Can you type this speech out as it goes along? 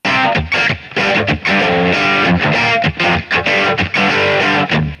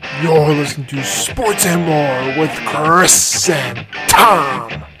You're listening to Sports and More with Chris and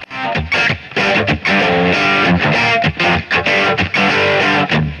Tom.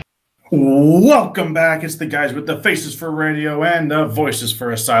 Welcome back. It's the guys with the faces for radio and the voices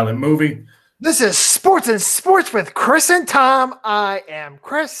for a silent movie. This is Sports and Sports with Chris and Tom. I am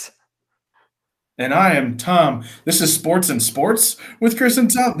Chris. And I am Tom. This is Sports and Sports with Chris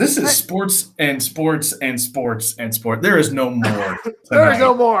and Tom. This is Sports and Sports and Sports and Sport. There is no more. There is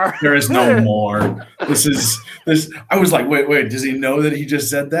no more. There is no more. This. I was like, wait. Does he know that he just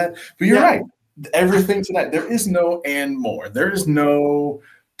said that? But you're right. Everything tonight. There is no and more. There is no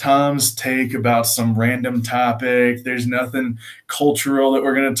Tom's take about some random topic. There's nothing cultural that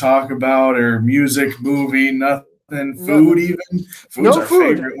we're going to talk about or music, movie, nothing. Food, even food's our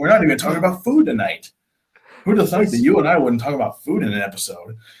favorite. We're not even talking about food tonight. Who'd have thought that you and I wouldn't talk about food in an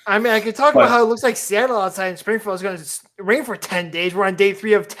episode? I mean, I could talk about how it looks like Seattle outside in Springfield is going to rain for 10 days. We're on day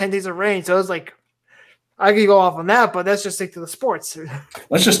 3 of 10 days of rain, so it's like I could go off on that, but let's just stick to the sports.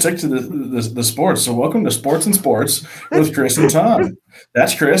 Let's just stick to the sports. So welcome to Sports and Sports with Chris and Tom.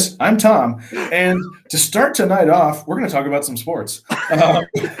 That's Chris. I'm Tom. And to start tonight off, we're going to talk about some sports.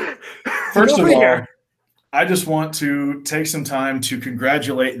 First of all, I just want to take some time to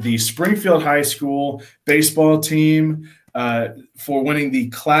congratulate the Springfield High School baseball team for winning the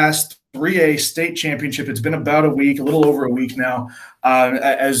Class 3A state championship. It's been about a little over a week now.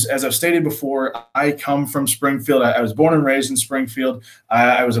 As I've stated before, I come from Springfield. I was born and raised in Springfield.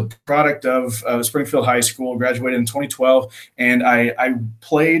 I was a product of Springfield High School, graduated in 2012, and I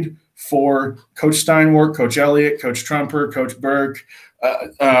played for Coach Steinwart, Coach Elliott, Coach Trumper, Coach Burke.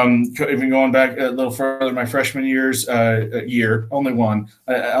 Even going back a little further, my freshman year, only one.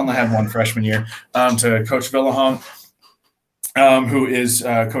 I only had one freshman year, to Coach Villahong, who is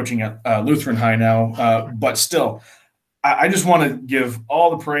coaching at Lutheran High now. But still, I just want to give all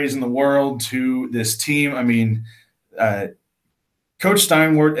the praise in the world to this team. I mean, Coach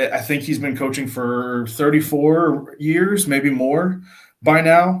Steinwart, I think he's been coaching for 34 years, maybe more by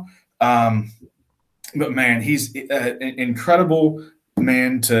now. But man, he's an incredible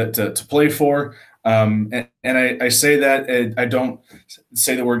man to play for. And I say that I don't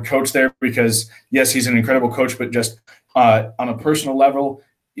say the word coach there because, yes, he's an incredible coach, but just on a personal level,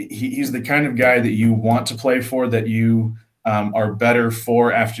 he's the kind of guy that you want to play for, that you are better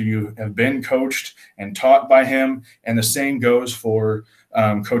for after you have been coached and taught by him. And the same goes for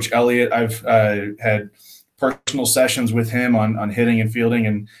Coach Elliott. I've had personal sessions with him on hitting and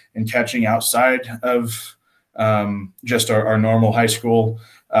fielding and catching outside of just our normal high school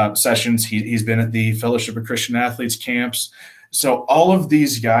sessions. He's been at the Fellowship of Christian Athletes camps. So all of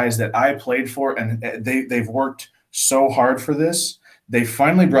these guys that I played for, and they've worked so hard for this. They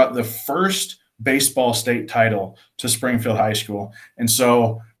finally brought the first baseball state title to Springfield High School. And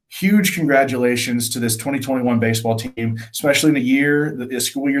so huge congratulations to this 2021 baseball team, especially in the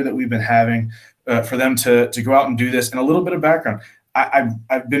school year that we've been having, for them to go out and do this. And a little bit of background.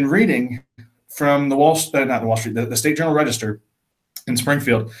 I've been reading from the State Journal Register in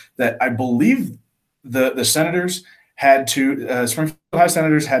Springfield that I believe the Senators Springfield High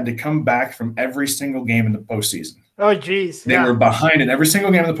Senators had to come back from every single game in the postseason. Oh, geez. They were behind in every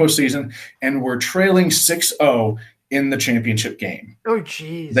single game in the postseason and were trailing 6-0 in the championship game. Oh,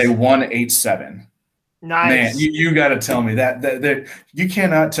 geez. They won 8-7. Nice. Man, you got to tell me that you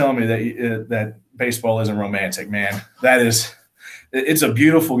cannot tell me that baseball isn't romantic, man. It's a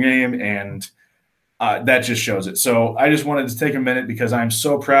beautiful game, and that just shows it. So I just wanted to take a minute because I'm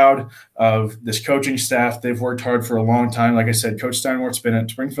so proud of this coaching staff. They've worked hard for a long time. Like I said, Coach Steinwart's been at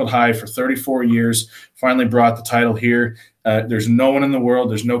Springfield High for 34 years, finally brought the title here. There's no one in the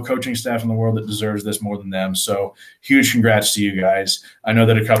world, there's no coaching staff in the world that deserves this more than them. So huge congrats to you guys. I know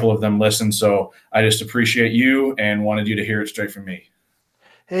that a couple of them listen, so I just appreciate you and wanted you to hear it straight from me.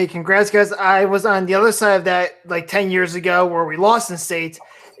 Hey, congrats, guys. I was on the other side of that like 10 years ago where we lost in state.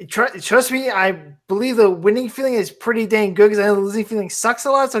 Trust me, I believe the winning feeling is pretty dang good because I know the losing feeling sucks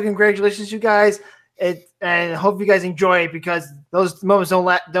a lot. So congratulations, you guys, and hope you guys enjoy it because those moments don't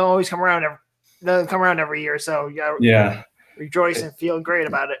always come around. Don't come around every year. So you gotta rejoice and feel great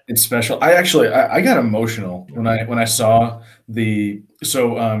about it. It's special. I got emotional when I saw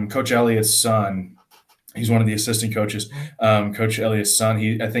Coach Elliott's son. He's one of the assistant coaches. Coach Elliott's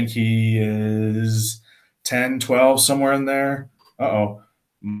son. I think he is 10, 12, somewhere in there. Uh-oh.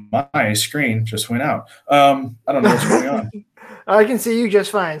 My screen just went out. I don't know what's going on. I can see you just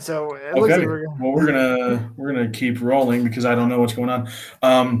fine. So it looks like we're gonna keep rolling because I don't know what's going on.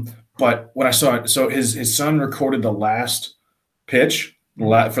 But when I saw it, so his son recorded the last pitch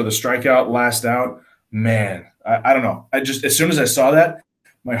for the strikeout, last out. Man, I don't know. I just as soon as I saw that,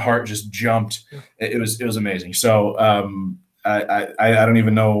 my heart just jumped. It was amazing. So I don't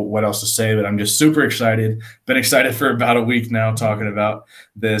even know what else to say, but I'm just super excited. Been excited for about a week now talking about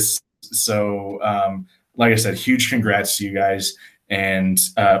this. So like I said, huge congrats to you guys, and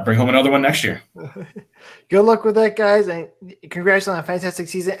bring home another one next year. Good luck with that, guys, and congrats on a fantastic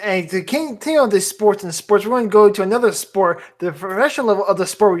season. And to continue on this sports, we're going to go to another sport, the professional level of the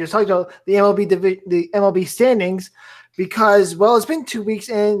sport. We just talked about the the MLB standings, because it's been 2 weeks,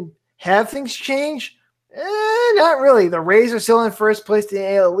 and have things changed? Not really. The Rays are still in first place in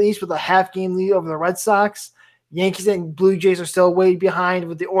the AL East with a half-game lead over the Red Sox. Yankees and Blue Jays are still way behind,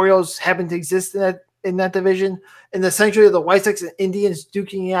 with the Orioles happen to exist in that division. In the Central, the White Sox and Indians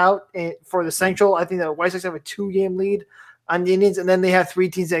duking out for the Central. I think the White Sox have a 2-game lead on the Indians, and then they have 3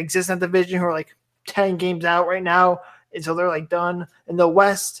 teams that exist in that division who are like 10 games out right now, and so they're like done. In the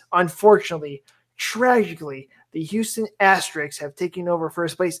West, unfortunately, tragically, the Houston Asterix have taken over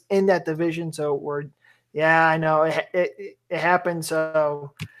first place in that division. So I know it happened.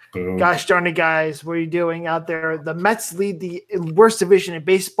 So Boom. Gosh darn it, guys, what are you doing out there? The Mets lead the worst division in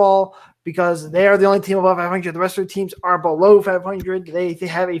baseball because they are the only team above 500. The rest of the teams are below 500. They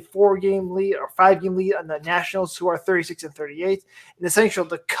have a 4-game lead or 5-game lead on the Nationals, who are 36 and 38. In the Central,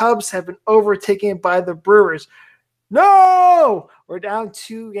 the Cubs have been overtaken by the Brewers. No, we're down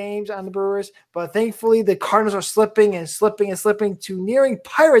 2 games on the Brewers, but thankfully the Cardinals are slipping to nearing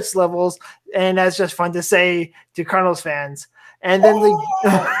Pirates levels, and that's just fun to say to Cardinals fans. And then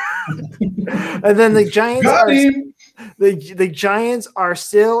the Giants the Giants are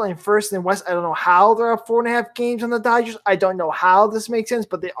still in first in the West. I don't know how they're up 4.5 games on the Dodgers. I don't know how this makes sense,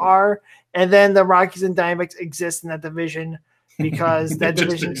 but they are. And then the Rockies and Diamondbacks exist in that division because that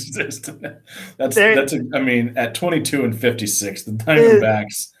division exists. At 22 and 56, the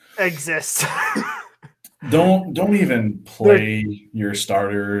Diamondbacks exist. Don't even play your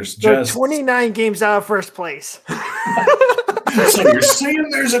starters. They're 29 games out of first place. So you're saying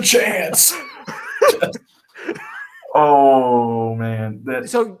there's a chance? Oh man!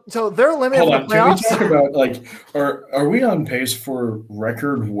 So they're limited. Hold on, can we talk about are we on pace for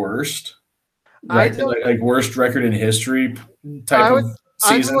record worst? Worst record in history type of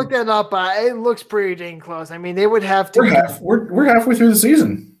season? I looked that up, but it looks pretty dang close. I mean, they would have to. We're halfway through the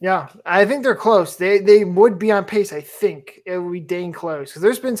season. Yeah, I think they're close. They would be on pace. I think it would be dang close because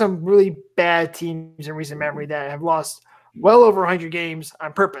there's been some really bad teams in recent memory that have lost well over 100 games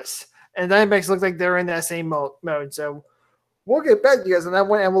on purpose. And the Diamondbacks look like they're in that same mode. So we'll get back to you guys on that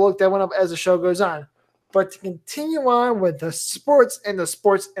one, and we'll look that one up as the show goes on. But to continue on with the sports and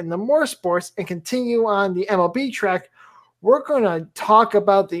the more sports, and continue on the MLB track, we're going to talk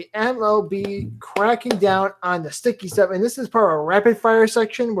about the MLB cracking down on the sticky stuff. And this is part of a rapid fire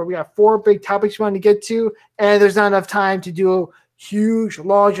section where we have 4 big topics we want to get to, and there's not enough time to do a huge,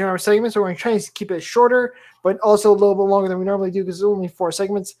 large number of segments. So we're going to try to keep it shorter, but also a little bit longer than we normally do because it's only 4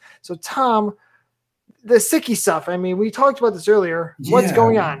 segments. So, Tom, the sticky stuff. I mean, we talked about this earlier. What's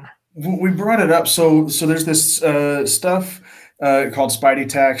going on? We brought it up. So there's this stuff called Spidey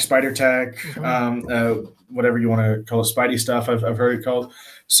Tack, Spider Tack, whatever you want to call it, Spidey stuff. I've heard it called.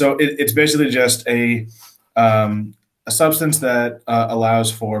 So it's basically just a substance that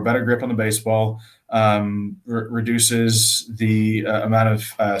allows for better grip on the baseball, reduces the amount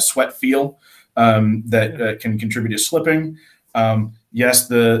of sweat feel that can contribute to slipping. Yes,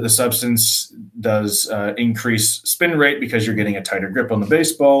 the substance does increase spin rate because you're getting a tighter grip on the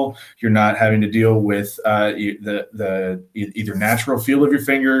baseball. You're not having to deal with the either natural feel of your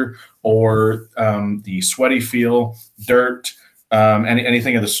finger or the sweaty feel, dirt,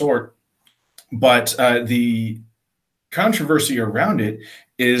 anything of the sort. But the controversy around it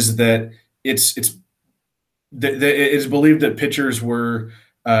is that it's believed that pitchers were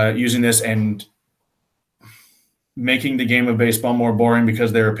using this and making the game of baseball more boring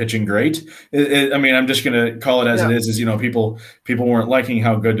because they were pitching great. I'm just going to call it as it is, people weren't liking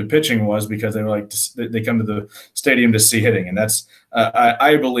how good the pitching was because they were they come to the stadium to see hitting. And that's,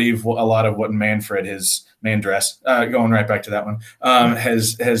 I believe, a lot of what Manfred, his Mandress, going right back to that one,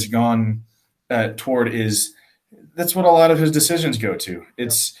 has gone toward is that's what a lot of his decisions go to.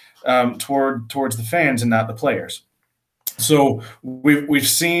 It's towards the fans and not the players. So we've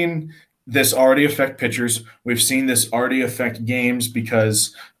seen this already affect pitchers. We've seen this already affect games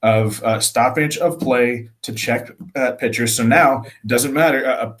because of stoppage of play to check pitchers. So now it doesn't matter.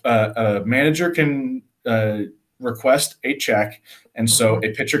 A manager can request a check, and so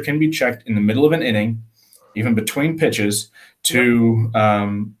a pitcher can be checked in the middle of an inning, even between pitches, to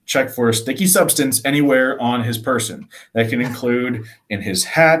check for a sticky substance anywhere on his person. That can include in his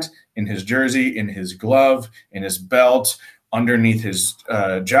hat, in his jersey, in his glove, in his belt, underneath his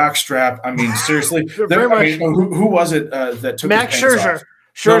jock strap. I mean, seriously, who was it that took Max his pants Scherzer. off?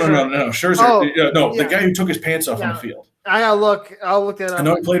 Scherzer. No. Scherzer. The guy who took his pants off on the field. I'll look that up. I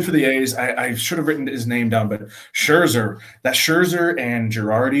know he played for the A's. I should have written his name down, but Scherzer and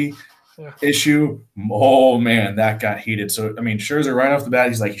Girardi issue, oh man, that got heated. So I mean, Scherzer right off the bat,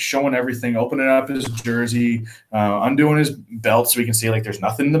 he's showing everything, opening up his jersey, undoing his belt so we can see there's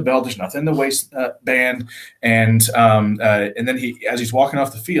nothing in the belt, there's nothing in the waistband, and then as he's walking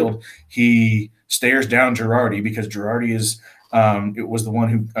off the field, he stares down Girardi because Girardi is. It was the one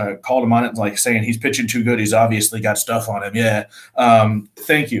who called him on it, saying he's pitching too good. He's obviously got stuff on him. Yeah.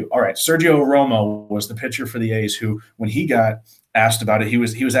 Thank you. All right. Sergio Romo was the pitcher for the A's who, when he got asked about it, he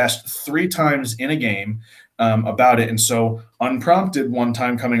was asked 3 times in a game about it. And so unprompted one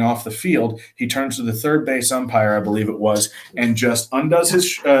time coming off the field, he turns to the third base umpire, I believe it was, and just undoes his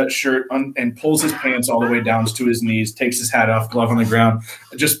shirt and pulls his pants all the way down to his knees, takes his hat off, glove on the ground,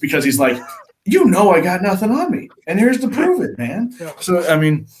 just because he's like, I got nothing on me, and here's to prove it, man. Yeah. So I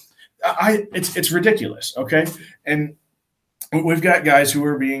mean, it's ridiculous, okay? And we've got guys who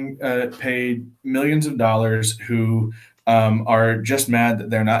are being paid millions of dollars who are just mad that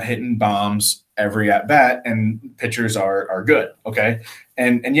they're not hitting bombs every at bat, and pitchers are good, okay?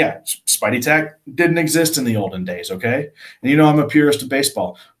 And yeah, Spidey Tack didn't exist in the olden days, okay? And I'm a purist of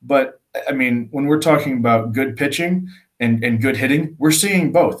baseball, but I mean, when we're talking about good pitching and good hitting, we're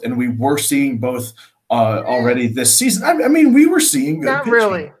seeing both, and we were seeing both already this season. I mean, we were seeing good Not pitching.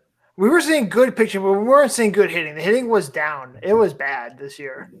 Really. We were seeing good pitching, but we weren't seeing good hitting. The hitting was down. It was bad this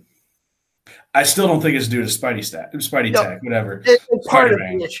year. I still don't think it's due to Spidey Tack, whatever. It's part of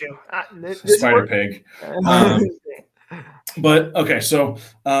the issue. Spider Pig. But okay, so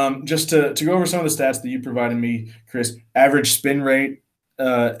just to go over some of the stats that you provided me, Chris, average spin rate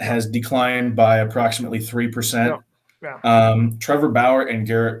has declined by approximately 3%. Yeah. Trevor Bauer and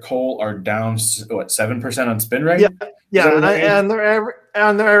Garrett Cole are down 7% on spin rate. Yeah, and their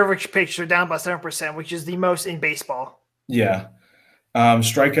average pitch are down by 7%, which is the most in baseball. Yeah.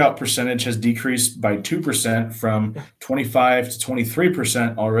 Strikeout percentage has decreased by 2% from 25 to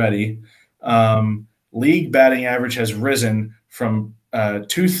 23% already. League batting average has risen from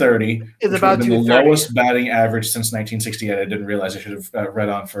 230. It's about the lowest batting average since 1968. I didn't realize I should have read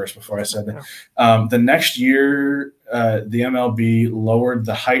on first before I said that. The next year, the MLB lowered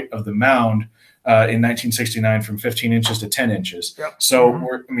the height of the mound in 1969 from 15 inches to 10 inches. Yep.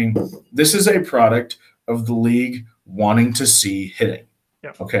 So, this is a product of the league wanting to see hitting.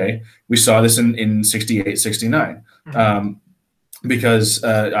 Yep. Okay. We saw this in 68, 69. Mm-hmm. Because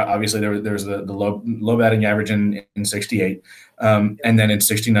obviously there was the low batting average in 68. And then in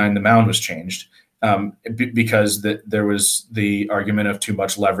 69, the mound was changed because there was the argument of too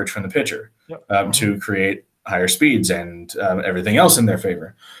much leverage from the pitcher to create higher speeds and everything else in their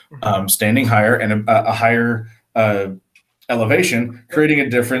favor. Standing higher and a higher elevation, creating a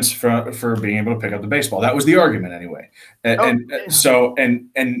difference for being able to pick up the baseball. That was the argument anyway. And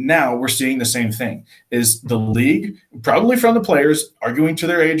now we're seeing the same thing. Is the league, probably from the players, arguing to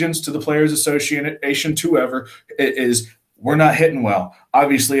their agents, to the Players Association, to whoever, is we're not hitting well.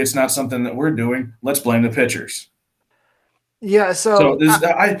 Obviously, it's not something that we're doing. Let's blame the pitchers. Yeah, so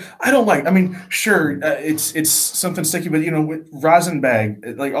I don't like. I mean, sure, it's something sticky, but with rosin bag,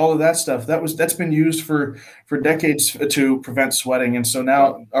 all of that stuff, that's been used for decades to prevent sweating, and so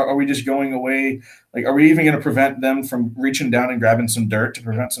now are we just going away? Are we even going to prevent them from reaching down and grabbing some dirt to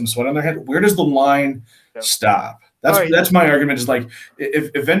prevent some sweat on their head? Where does the line stop? That's my argument. Is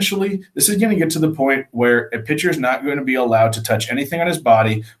if eventually this is going to get to the point where a pitcher is not going to be allowed to touch anything on his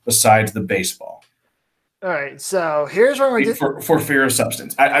body besides the baseball. All right, so here's where we're for fear of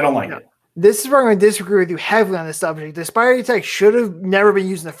substance. I don't like it. This is where I'm going to disagree with you heavily on this subject. The Spidey Tack should have never been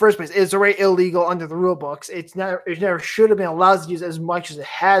used in the first place. It's already illegal under the rule books. It never should have been allowed to use as much as it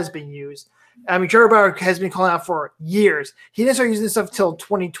has been used. I mean, Trevor Bauer has been calling out for years. He didn't start using this stuff until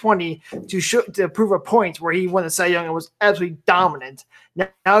 2020 to prove a point where he won the Cy Young and was absolutely dominant. Now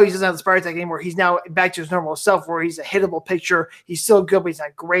he doesn't have the Spidey Tack anymore. He's now back to his normal self where he's a hittable pitcher. He's still good, but he's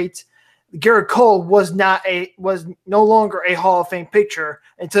not great. Garrett Cole was no longer a Hall of Fame pitcher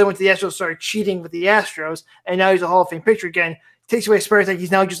until he went to the Astros, started cheating with the Astros, and now he's a Hall of Fame pitcher again. Takes away Spidey Tack, he's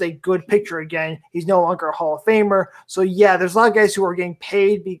now just a good pitcher again. He's no longer a Hall of Famer. So yeah, there's a lot of guys who are getting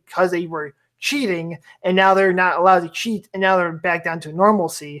paid because they were cheating, and now they're not allowed to cheat, and now they're back down to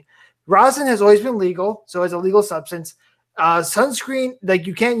normalcy. Rosin has always been legal, so it's a legal substance. Sunscreen,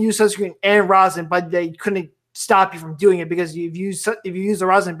 you can't use sunscreen and rosin, but they couldn't stop you from doing it because if you use the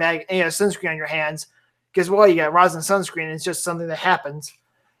rosin bag and you have sunscreen on your hands, guess what? You got rosin sunscreen. It's just something that happens.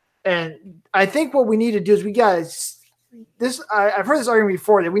 And I think what we need to do is we got to I've heard this argument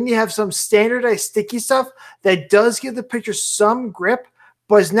before that we need to have some standardized sticky stuff that does give the pitcher some grip,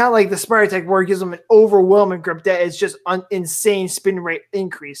 but it's not like the Spider-Tech where it gives them an overwhelming grip that is just insane spin rate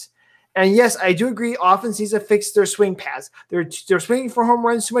increase. And yes, I do agree. Offense needs to fix their swing paths. They're swinging for home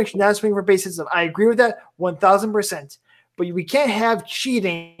runs too much, not swinging for base hits. I agree with that 1,000%. But we can't have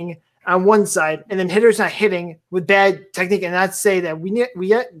cheating on one side and then hitters not hitting with bad technique, and not say that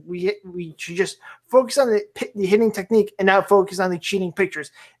we should just focus on the hitting technique and not focus on the cheating pitchers.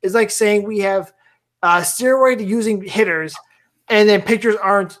 It's like saying we have steroid using hitters, and then pitchers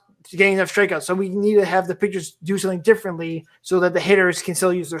aren't getting enough strikeouts. So we need to have the pitchers do something differently so that the hitters can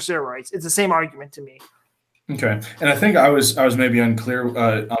still use their steroids. It's the same argument to me. Okay, and I think I was maybe unclear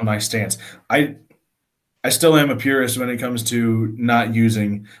on my stance. I still am a purist when it comes to not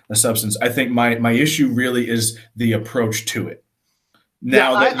using a substance. I think my issue really is the approach to it.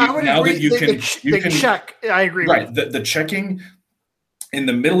 Now that you can check, I agree. Right, the checking in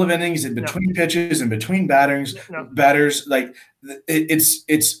the middle of innings, in between pitches, in between batters, like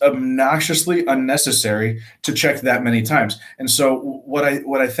it's obnoxiously unnecessary to check that many times. And so what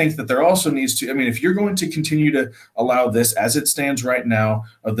I think that there also needs to, I mean, if you're going to continue to allow this as it stands right now,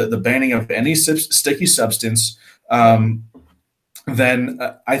 the banning of any sticky substance, then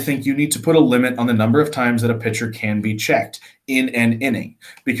I think you need to put a limit on the number of times that a pitcher can be checked in an inning,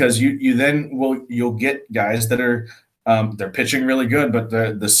 because you'll get guys that are they're pitching really good, but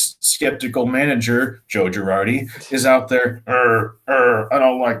the skeptical manager, Joe Girardi, is out there. I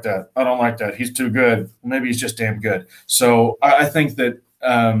don't like that. I don't like that. He's too good. Maybe he's just damn good. So I think that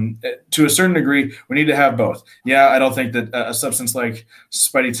to a certain degree, we need to have both. Yeah, I don't think that a substance like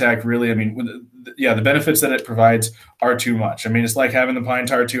Spidey Tack really, I mean, the benefits that it provides are too much. I mean, it's like having the pine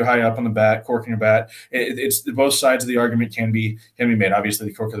tar too high up on the bat, corking a bat. It's both sides of the argument can be made. Obviously,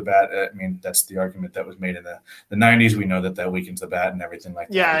 the cork of the bat, I mean, that's the argument that was made in the 90s. We know that weakens the bat and everything like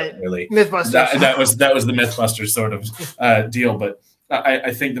that. Yeah, really, Mythbusters. That was the Mythbusters sort of deal. But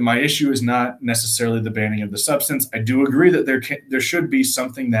I think that my issue is not necessarily the banning of the substance. I do agree that there should be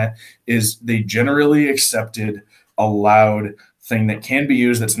something that is the generally accepted, allowed thing that can be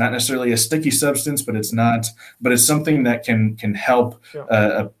used. That's not necessarily a sticky substance, but it's something that can help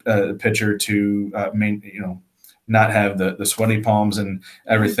a pitcher to not have the sweaty palms and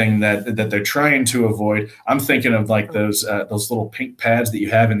everything that they're trying to avoid. I'm thinking of like those little pink pads that you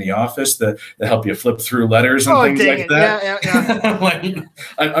have in the office that help you flip through letters and things like that. Yeah. Like,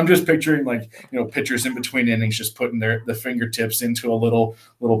 I'm just picturing pitchers in between innings just putting the fingertips into a little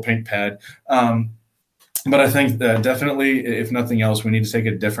pink pad. But I think that definitely, if nothing else, we need to take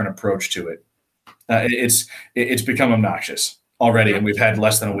a different approach to it. It's become obnoxious already, and we've had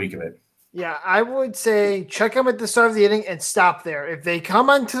less than a week of it. Yeah, I would say check them at the start of the inning and stop there. If they come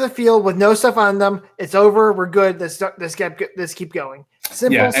onto the field with no stuff on them, it's over. We're good. Let's keep going.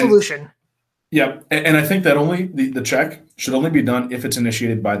 Simple solution. Yeah, and I think that only the check should only be done if it's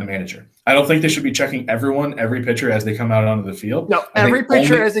initiated by the manager. I don't think they should be checking every pitcher as they come out onto the field. No, every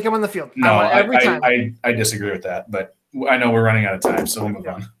pitcher as they come on the field. No, every time. I disagree with that, but I know we're running out of time, so we'll move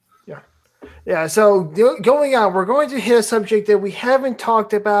on. Yeah, so going on, we're going to hit a subject that we haven't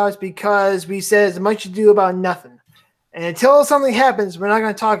talked about because we said it's much ado about nothing. And until something happens, we're not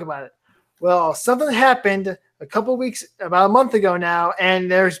going to talk about it. Well, something happened about a month ago now, and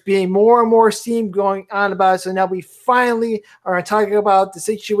there's being more and more steam going on about it. So now we finally are talking about the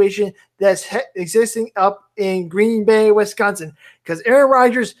situation that's existing up in Green Bay, Wisconsin, because Aaron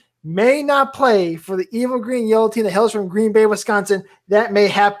Rodgers may not play for the evil green yellow team that hails from Green Bay, Wisconsin. That may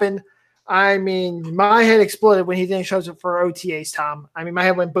happen. I mean, my head exploded when he didn't show up for OTAs, Tom. I mean, my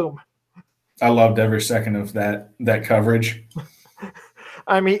head went boom. I loved every second of that coverage.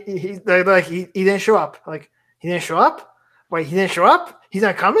 I mean, he didn't show up. Like, he didn't show up? Wait, he didn't show up? He's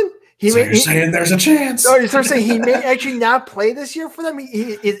not coming? You're saying there's a chance? No, you're saying he may actually not play this year for them?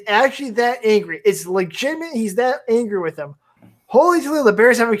 He is actually that angry. It's legitimate. He's that angry with them. Holy Toledo, the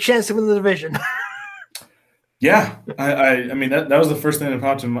Bears have a chance to win the division. Yeah, I mean that was the first thing that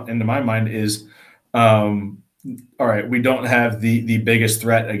popped into my mind is, all right, we don't have the biggest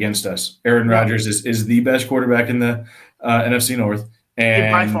threat against us. Aaron Rodgers is the best quarterback in the NFC North,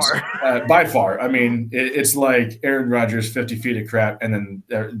 and by far. I mean, it's like Aaron Rodgers 50 feet of crap, and then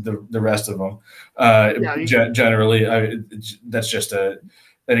the rest of them. Generally, that's just an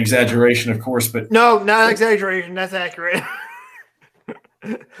exaggeration, of course, but no, not an exaggeration. That's accurate.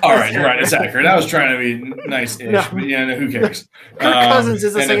 All right, you're right. It's accurate. I was trying to be nice-ish, but who cares? Kirk Cousins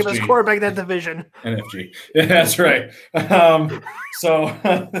is the safest quarterback in that division. NFG. Yeah, that's right. So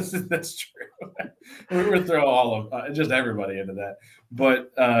that's true. We're throwing all of just everybody into that.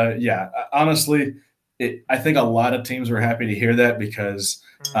 But honestly, I think a lot of teams were happy to hear that because,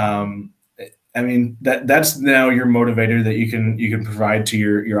 I mean, that's now your motivator that you can provide to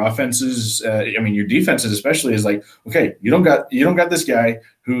your offenses. I mean, your defenses especially is like, okay, you don't got this guy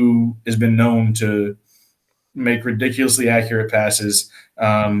who has been known to make ridiculously accurate passes,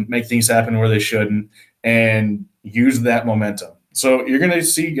 make things happen where they shouldn't, and use that momentum. So you're going to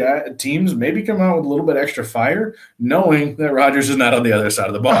see teams maybe come out with a little bit extra fire, knowing that Rodgers is not on the other side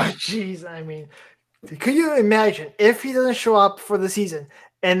of the ball. Oh, jeez, I mean, could you imagine if he doesn't show up for the season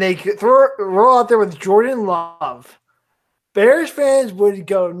and they roll out there with Jordan Love? Bears fans would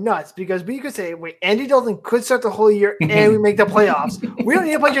go nuts because we could say, wait, Andy Dalton could start the whole year and we make the playoffs. We don't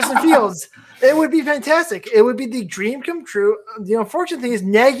need to play Justin Fields. It would be fantastic. It would be the dream come true. The unfortunate thing is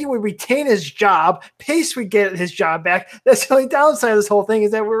Nagy would retain his job. Pace would get his job back. That's the only downside of this whole thing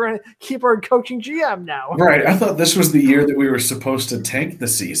is that we're going to keep our coaching GM now. Right. I thought this was the year that we were supposed to tank the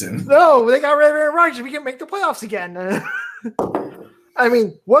season. No, they got rid of Aaron Rodgers. We can make the playoffs again. I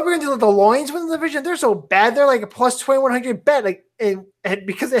mean, what we're going to do with the Lions win the division? They're so bad. They're like a plus 2,100 bet and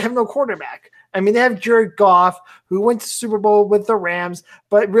because they have no quarterback. I mean, they have Jared Goff, who went to Super Bowl with the Rams,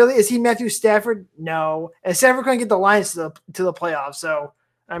 but really, is he Matthew Stafford? No. And Stafford couldn't get the Lions to the playoffs. So,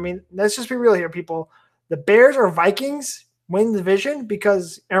 I mean, let's just be real here, people. The Bears or Vikings win the division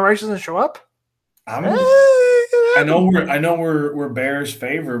because Aaron Rodgers doesn't show up? I know we're Bears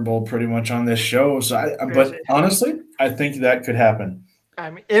favorable pretty much on this show. So, but honestly, I think that could happen. I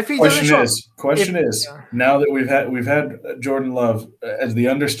mean, if he question is, now that we've had Jordan Love as the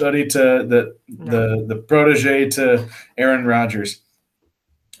understudy to the protege to Aaron Rodgers,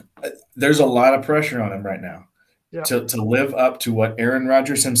 there's a lot of pressure on him right now to live up to what Aaron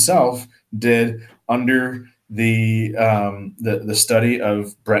Rodgers himself did under the study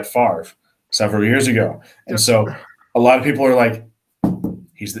of Brett Favre several years ago. And so a lot of people are like,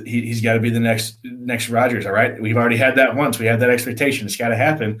 he's got to be the next Rodgers, all right? We've already had that once. We had that expectation. It's got to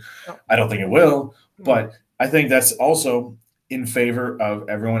happen. I don't think it will, but I think that's also in favor of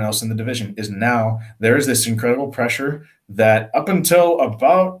everyone else in the division is now there is this incredible pressure that up until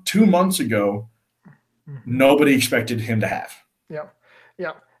about 2 months ago, nobody expected him to have. Yeah.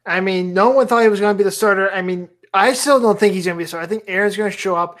 I mean, no one thought he was going to be the starter. I mean, I still don't think he's going to be the starter. I think Aaron's going to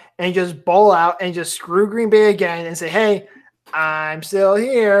show up and just ball out and just screw Green Bay again and say, hey, I'm still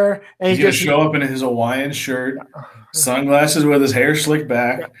here. And he's going to show up in his Hawaiian shirt, sunglasses with his hair slicked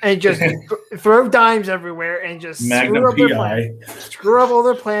back. And just throw dimes everywhere and just screw up all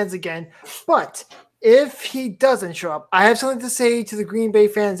their plans again. But if he doesn't show up, I have something to say to the Green Bay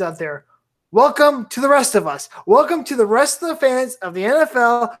fans out there. Welcome to the rest of us. Welcome to the rest of the fans of the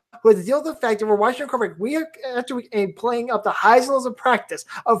NFL who have to deal with the fact that we're watching our coverage week after week and playing up the highs and lows of practice.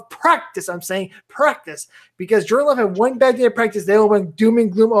 I'm saying practice. Because Jordan Love had one bad day of practice. They all went doom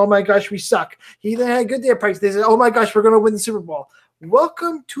and gloom. Oh, my gosh, we suck. He then had a good day of practice. They said, oh, my gosh, we're going to win the Super Bowl.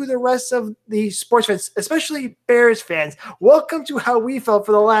 Welcome to the rest of the sports fans, especially Bears fans. Welcome to how we felt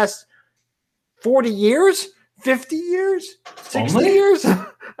for the last 40 years, 50 years, 60 years.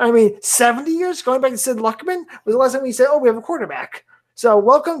 I mean, 70 years, going back to Sid Luckman was the last time we said, oh, we have a quarterback. So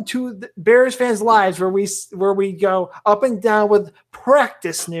welcome to the Bears fans' lives where we go up and down with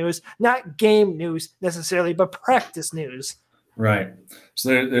practice news, not game news necessarily, but practice news. Right.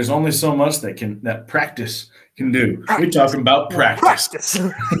 So there's only so much that practice can do. We're talking about practice. Oh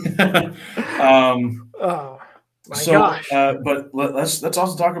my gosh. But let's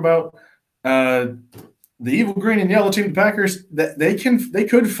also talk about the evil green and yellow team, the Packers. That they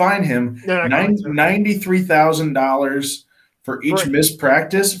could fine him $93,000 for each missed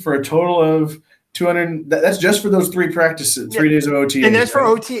practice for a total of 200. That's just for those 3 practices, 3 days of OTA. And that's for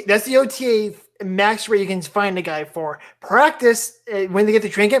OTA. That's the OTA max rate you can find a guy for. Practice when they get to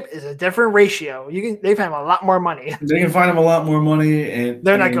training camp is a different ratio. They find him a lot more money. They can find him a lot more money, and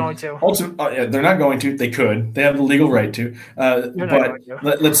they're not going to. They're not going to. They could. They have the legal right to.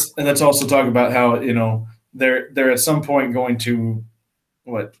 But let's also talk about how they're at some point going to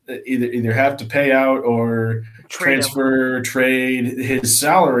either have to pay out or trade his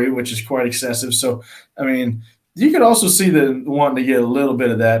salary, which is quite excessive. So, I mean, you could also see them wanting to get a little bit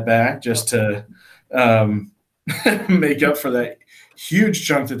of that back just to make up for that huge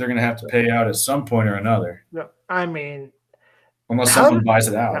chunk that they're going to have to pay out at some point or another. I mean, unless someone buys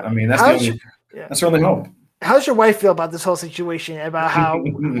it out. I mean, that's their only hope. How does your wife feel about this whole situation? About how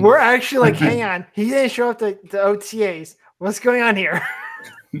we're actually like, hang on, he didn't show up to the OTAs. What's going on here?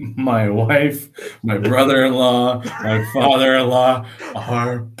 My wife, my brother-in-law, my father-in-law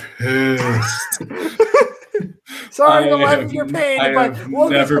are pissed. Sorry to laugh at your pain, I but have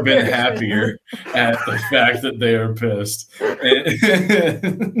welcome never to been Bears fans. happier at the fact that they are pissed.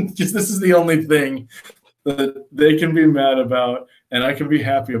 Because this is the only thing that they can be mad about and I can be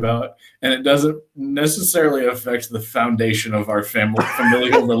happy about, and it doesn't necessarily affect the foundation of our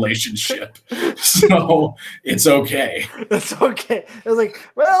familial relationship. So it's okay. That's okay. I was like,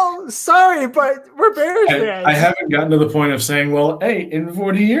 well, sorry, but we're Bears fans. I haven't gotten to the point of saying, well, hey, in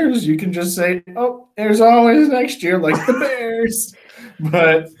 40 years, you can just say, oh, there's always next year, like the Bears.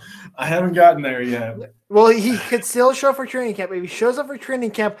 But I haven't gotten there yet. Well, he could still show up for training camp. If he shows up for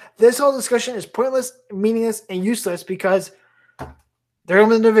training camp, this whole discussion is pointless, meaningless, and useless because they're in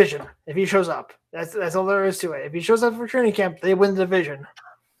the division. If he shows up, that's all there is to it. If he shows up for training camp, they win the division.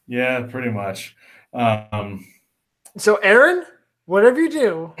 Yeah, pretty much. So, Aaron, whatever you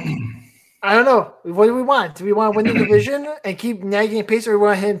do, I don't know. What do we want? Do we want to win the division and keep nagging Pace, or do we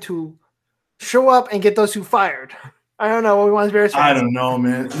want him to show up and get those two fired? I don't know what we want as Bears fans. I don't know,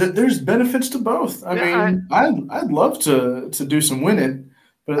 man. There's benefits to both. I mean, I'd love to do some winning,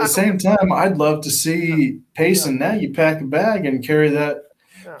 but at the same time, I'd love to see Pace and Nagy pack a bag and carry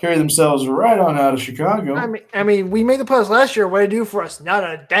themselves right on out of Chicago. I mean, we made the playoffs last year. What did it do for us? Not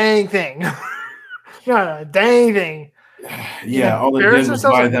a dang thing. Not a dang thing. Yeah, all it did was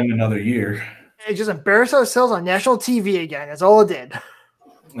buy them another year. It just embarrassed ourselves on national TV again. That's all it did.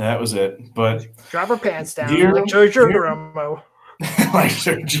 That was it. But drop our pants down like Sergio Romo. Like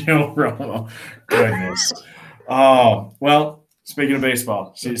Sergio Romo. Goodness. Oh, well, speaking of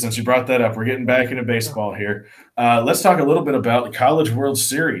baseball, since you brought that up, we're getting back into baseball here. Let's talk a little bit about the College World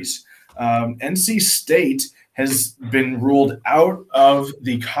Series. NC State has been ruled out of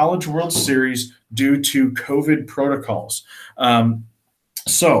the College World Series due to COVID protocols.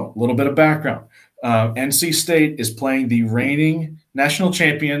 So, a little bit of background. NC State is playing the reigning national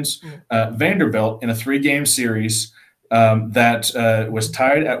champions, Vanderbilt, in a 3-game series that was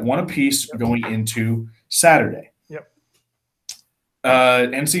tied at 1 apiece going into Saturday. Yep.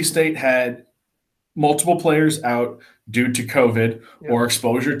 NC State had multiple players out due to COVID or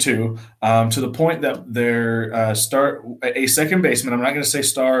exposure to the point that their a second baseman, I'm not going to say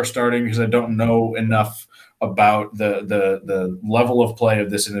star or starting because I don't know enough about the level of play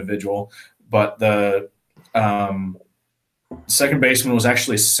of this individual, but the second baseman was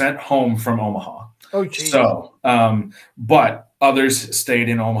actually sent home from Omaha. Oh, geez. So, but others stayed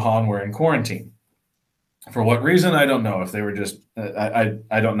in Omaha and were in quarantine. For what reason, I don't know. If they were just,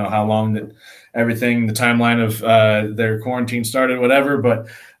 I don't know how long that the timeline of their quarantine started, whatever, but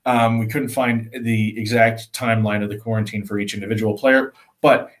we couldn't find the exact timeline of the quarantine for each individual player.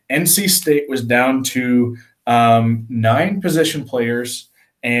 But NC State was down to 9 position players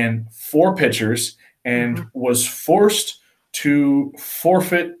and 4 pitchers and was forced to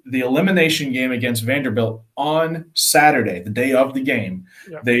forfeit the elimination game against Vanderbilt on Saturday, the day of the game.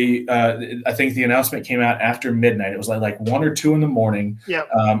 Yep. They, I think the announcement came out after midnight. It was like 1 or 2 in the morning. Yep.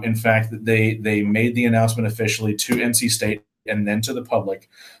 In fact, they made the announcement officially to NC State and then to the public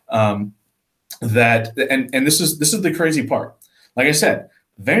that, and this is the crazy part. Like I said,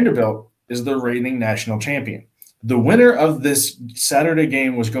 Vanderbilt is the reigning national champion. The winner of this Saturday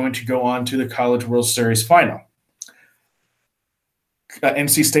game was going to go on to the College World Series final.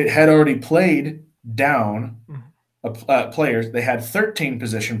 NC State had already played down players. They had 13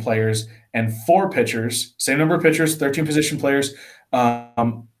 position players and 4 pitchers, same number of pitchers, 13 position players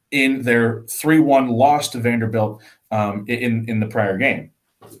in their 3-1 loss to Vanderbilt in the prior game.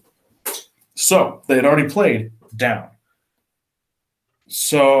 So they had already played down.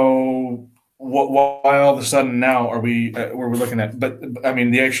 So why all of a sudden now are we looking at? But I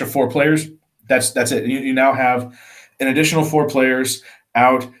mean, the extra 4 players. That's it. You now have an additional 4 players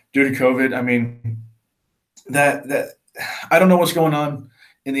out due to COVID. I mean, that I don't know what's going on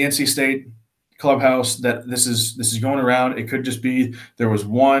in the NC State clubhouse that this is going around. It could just be there was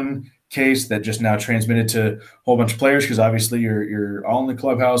one case that just now transmitted to a whole bunch of players because obviously you're all in the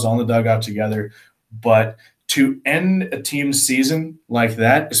clubhouse, all in the dugout together. But to end a team's season like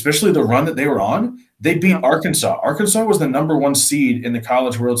that, especially the run that they were on, they beat Arkansas. Arkansas was the number 1 seed in the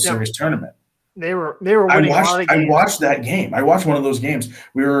College World Series tournament. They were winning a lot of games. I watched that game. I watched one of those games.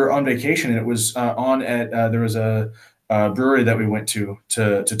 We were on vacation, and it was on at there was a brewery that we went to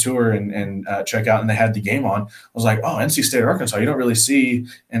tour and check out, and they had the game on. I was like, oh, NC State, Arkansas. You don't really see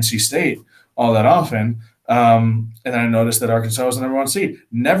NC State all that often. And then I noticed that Arkansas was the number 1 seed.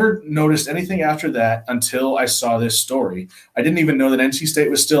 Never noticed anything after that until I saw this story. I didn't even know that NC State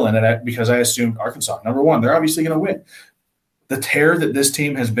was still in it because I assumed Arkansas, number 1. They're obviously going to win. The tear that this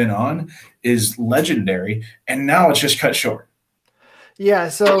team has been on is legendary, and now it's just cut short. Yeah,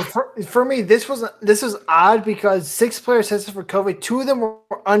 so for me, this was odd because 6 players tested for COVID. 2 of them were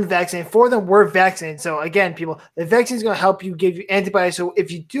unvaccinated. 4 of them were vaccinated. So again, people, the vaccine is going to help you give you antibodies. So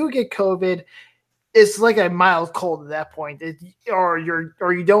if you do get COVID, it's like a mild cold at that point, or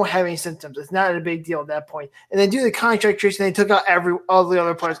you don't have any symptoms. It's not a big deal at that point. And then do the contract tracing. They took out all the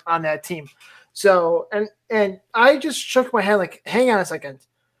other players on that team. So and I just shook my head like, hang on a second.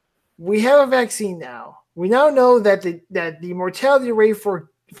 We have a vaccine now. We now know that the mortality rate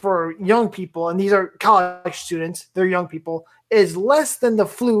for young people, and these are college students, they're young people, is less than the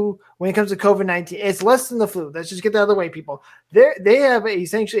flu when it comes to COVID-19. It's less than the flu. Let's just get that out of the way, people. They have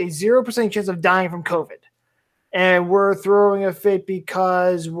essentially a 0% chance of dying from COVID. And we're throwing a fit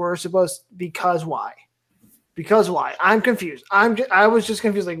because because why? Because why? I'm confused. I was just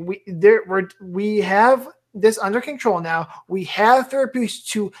confused. Like we have this under control now. We have therapies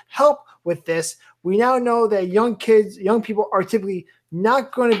to help with this. We now know that young people are typically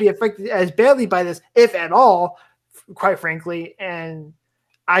not going to be affected as badly by this, if at all, quite frankly. And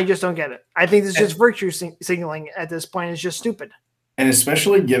I just don't get it. I think this is just virtue signaling at this point. It's just stupid. And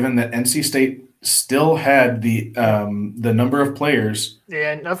especially given that NC State still had the number of players.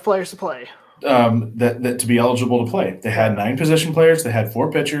 Yeah, enough players to play. That to be eligible to play. They had 9 position players. They had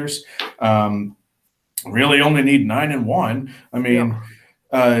 4 pitchers. Really only need 9 and 1. I mean,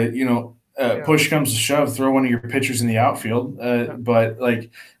 push comes to shove, throw one of your pitchers in the outfield. But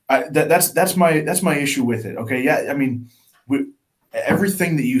like, that's my issue with it. Okay, yeah, I mean,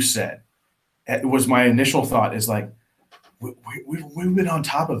 everything that you said was my initial thought. Is like, we've been on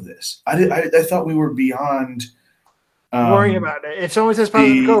top of this. I thought we were beyond. Worrying about it. It's always as part of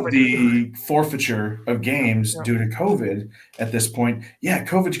COVID. The forfeiture of games due to COVID at this point. Yeah,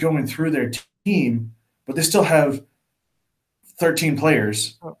 COVID's going through their team, but they still have 13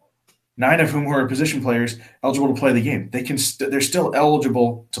 players, 9 of whom are position players, eligible to play the game. They're still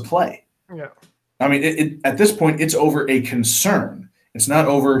eligible to play. Yeah. I mean, at this point, it's over a concern. It's not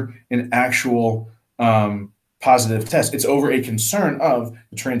over an actual positive test. It's over a concern of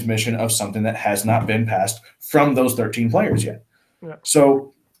the transmission of something that has not been passed from those 13 players yet. Yeah.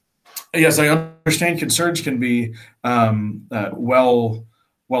 So, yes, I understand concerns can be well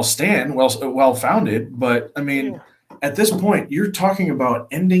founded, but I mean, at this point, you're talking about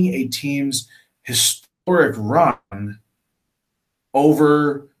ending a team's historic run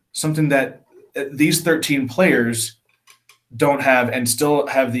over something that these 13 players don't have and still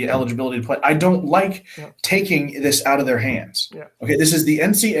have the eligibility to play. I don't like taking this out of their hands. Yeah. Okay, this is the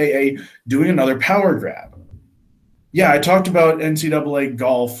NCAA doing another power grab. Yeah, I talked about NCAA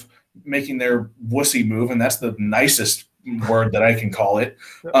golf making their wussy move, and that's the nicest word that I can call it,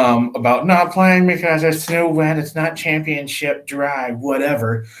 about not playing because it's no win, it's not championship drive,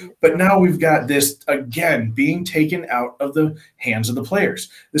 whatever. But now we've got this, again, being taken out of the hands of the players.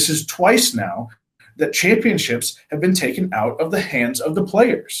 This is twice now that championships have been taken out of the hands of the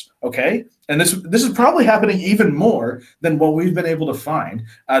players, okay? And this is probably happening even more than what we've been able to find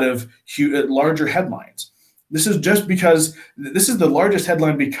out of larger headlines. This is just because this is the largest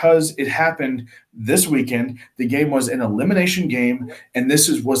headline because it happened this weekend. The game was an elimination game, and this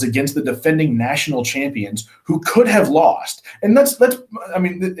was against the defending national champions who could have lost. And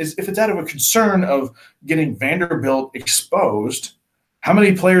if it's out of a concern of getting Vanderbilt exposed, how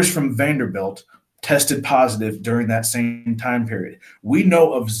many players from Vanderbilt tested positive during that same time period? We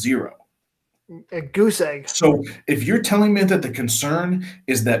know of 0. A goose egg. So if you're telling me that the concern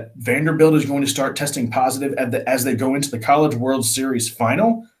is that Vanderbilt is going to start testing positive as they go into the College World Series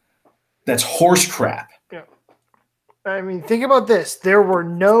final, that's horse crap. Yeah. I mean, think about this. There were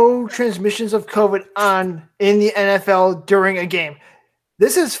no transmissions of COVID in the NFL during a game.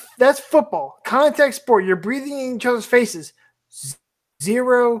 That's football. Contact sport. You're breathing in each other's faces.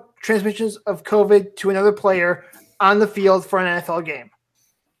 0 transmissions of COVID to another player on the field for an NFL game.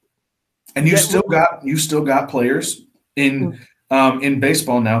 And you still got players in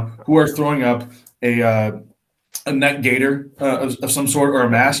baseball now who are throwing up a neck gaiter of some sort or a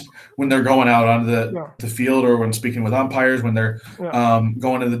mask when they're going out onto the field or when speaking with umpires, when they're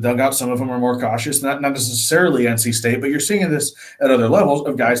going to the dugout. Some of them are more cautious, not necessarily NC State, but you're seeing this at other levels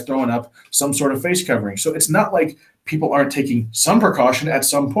of guys throwing up some sort of face covering. So it's not like people aren't taking some precaution at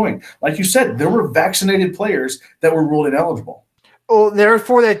some point. Like you said, there were vaccinated players that were ruled ineligible. Oh, there are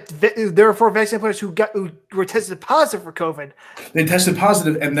 4 vaccinated players who were tested positive for COVID. They tested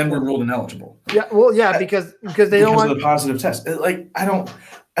positive and then were ruled ineligible. Yeah, well, yeah, because they don't want the positive test. Like I don't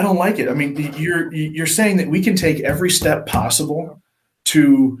like it. I mean, you're saying that we can take every step possible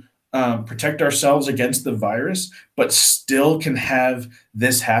to protect ourselves against the virus, but still can have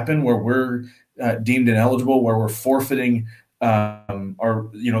this happen where we're deemed ineligible, where we're forfeiting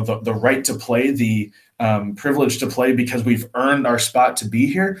or the right to play, the privilege to play because we've earned our spot to be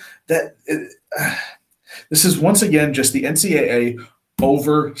here. This is once again just the NCAA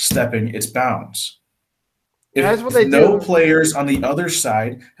overstepping its bounds. That's what they no do. Players on the other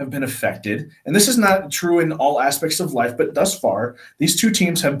side have been affected, and this is not true in all aspects of life, but thus far, these two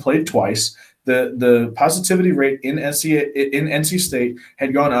teams have played twice. The positivity rate in NC State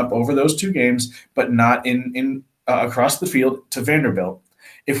had gone up over those two games, but not in across the field to Vanderbilt.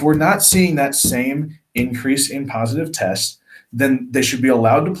 If we're not seeing that same increase in positive tests, then they should be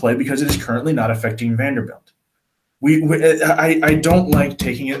allowed to play because it is currently not affecting Vanderbilt. I don't like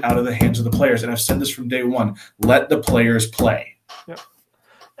taking it out of the hands of the players, and I've said this from day one. Let the players play. Yep.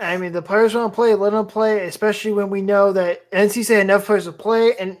 I mean, the players want to play, let them play, especially when we know that NC State had enough players to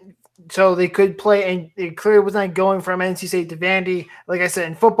play, and so they could play, and it clearly was not going from NC State to Vandy. Like I said,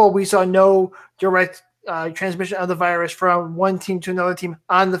 in football, we saw no direct transmission of the virus from one team to another team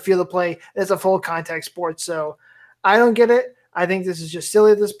on the field of play. It's a full contact sport, so I don't get it. I think this is just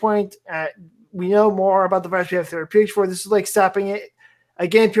silly at this point. We know more about the virus. We have therapeutics for. This is like stopping it.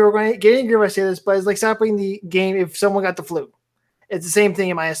 Again, people are going to get angry if I say this, but it's like stopping the game if someone got the flu. It's the same thing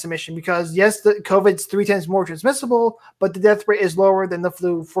in my estimation because, yes, the COVID's 3 times more transmissible, but the death rate is lower than the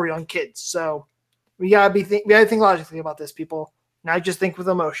flu for young kids. So we gotta think logically about this, people, not just think with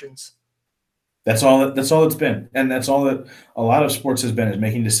emotions. That's all it's been, and that's all that a lot of sports has been, is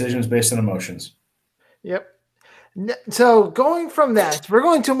making decisions based on emotions. Yep. So going from that, we're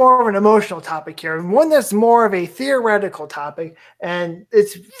going to more of an emotional topic here, and one that's more of a theoretical topic, and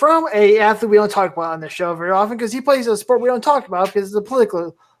it's from an athlete we don't talk about on the show very often because he plays a sport we don't talk about because it's a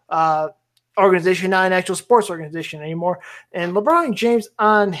political organization, not an actual sports organization anymore. And LeBron James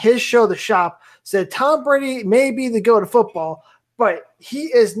on his show, The Shop, said Tom Brady may be the GOAT of football, but he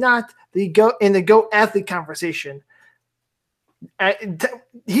is not the GOAT in the GOAT athlete conversation.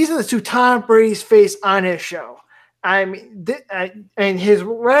 He said this to Tom Brady's face on his show. I mean, and his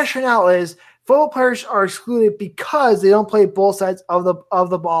rationale is football players are excluded because they don't play both sides of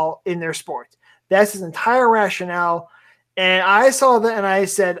the ball in their sport. That's his entire rationale. And I saw that, and I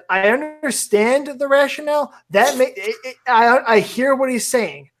said, I understand the rationale. I hear what he's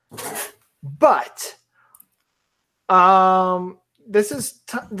saying, but this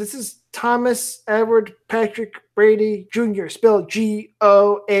is Thomas Edward Patrick Brady Jr., spelled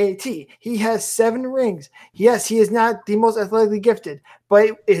G-O-A-T. He has 7 rings. Yes, he is not the most athletically gifted,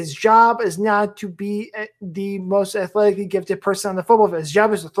 but his job is not to be the most athletically gifted person on the football field. His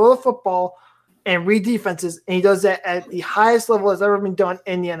job is to throw the football and read defenses, and he does that at the highest level that's ever been done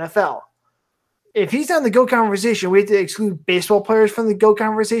in the NFL. If he's on the GOAT conversation, we have to exclude baseball players from the GOAT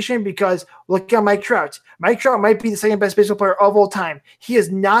conversation because look at Mike Trout. Mike Trout might be the second best baseball player of all time. He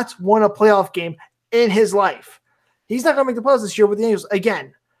has not won a playoff game in his life. He's not going to make the playoffs this year with the Angels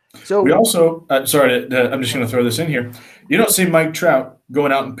again. So we also, I'm just going to throw this in here. You don't see Mike Trout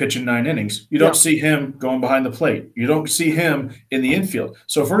going out and pitching 9 innings. You don't see him going behind the plate. You don't see him in the infield.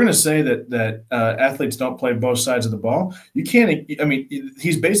 So if we're going to say that athletes don't play both sides of the ball, you can't. I mean,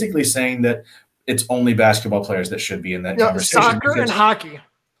 he's basically saying that it's only basketball players that should be in that conversation. Soccer and hockey.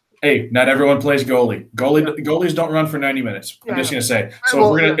 Hey, not everyone plays goalie. Goalies don't run for 90 minutes. I'm just going to say.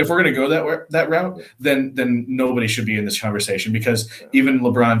 So if we're gonna go that route, then nobody should be in this conversation because even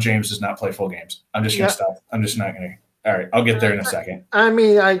LeBron James does not play full games. I'm just going to stop. I'm just not going to. All right, I'll get there in a second. I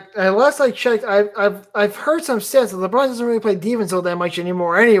mean, last I checked, I've heard some stats that LeBron doesn't really play defense all that much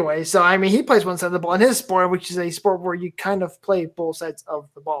anymore anyway. So I mean, he plays one side of the ball in his sport, which is a sport where you kind of play both sides of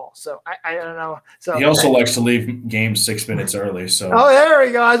the ball. So I don't know. So he also likes to leave games 6 minutes early. So there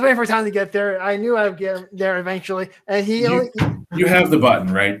we go. I was waiting for time to get there. I knew I would get there eventually. And you have the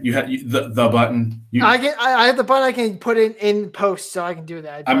button, right? You have the button. I have the button I can put in post, so I can do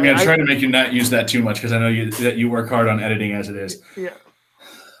that. I'm going to try to make you not use that too much because I know that you work hard on editing as it is. Yeah.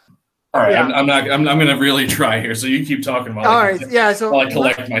 All right. Yeah. I'm going to really try here. So you keep talking about. All right. Yeah. So while I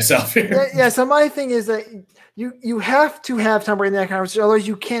collect myself here. Yeah. So my thing is that you have to have Tom Brady in that conversation. Otherwise,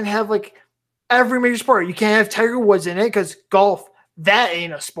 you can't have like every major sport. You can't have Tiger Woods in it because golf. That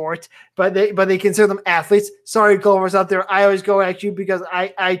ain't a sport, but they consider them athletes. Sorry, golfers out there. I always go at you because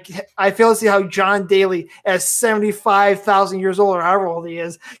I fail to see how John Daly, at 75,000 years old or however old he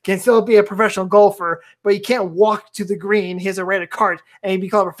is, can still be a professional golfer, but he can't walk to the green. He has to ride a cart and he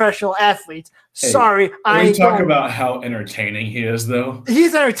become a professional athlete. Sorry, we talk about how entertaining he is, though.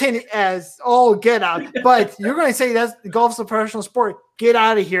 He's entertaining as all get out, but you're going to say that's golf's a professional sport. Get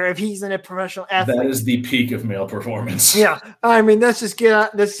out of here if he's in a professional athlete. That is the peak of male performance. Yeah, I mean, let's just get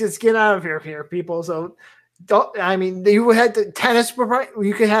out of here, people. So I mean, you had the tennis.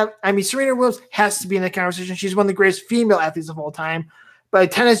 You could have. I mean, Serena Williams has to be in the conversation. She's one of the greatest female athletes of all time.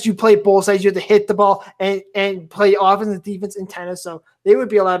 But tennis, you play both sides. You have to hit the ball and play offense and defense in tennis. So they would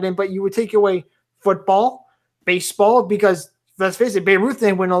be allowed in. But you would take away football, baseball, because let's face it, Babe Ruth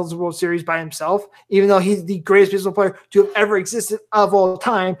didn't win all the World Series by himself, even though he's the greatest baseball player to have ever existed of all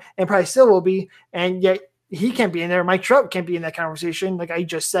time, and probably still will be. And yet he can't be in there. Mike Trout can't be in that conversation, like I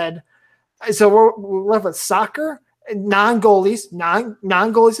just said. So we're left with soccer, non-goalies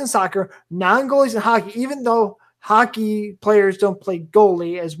in soccer, non-goalies in hockey, even though hockey players don't play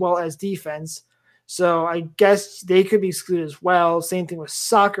goalie as well as defense. So I guess they could be excluded as well. Same thing with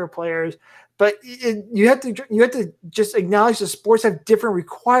soccer players. But you have to just acknowledge the sports have different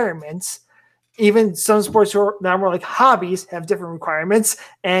requirements. Even some sports that are more like hobbies have different requirements.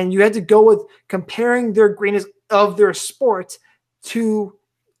 And you had to go with comparing their greatness of their sport to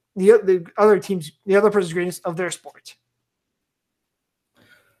the other teams, the other person's greatness of their sport.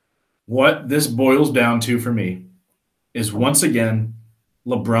 What this boils down to for me is, once again,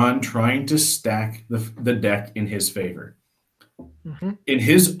 LeBron trying to stack the deck in his favor. Mm-hmm. In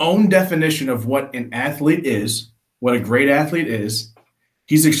his own definition of what an athlete is, what a great athlete is,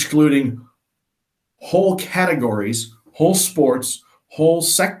 he's excluding whole categories, whole sports, whole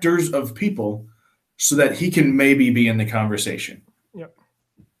sectors of people so that he can maybe be in the conversation. Yep.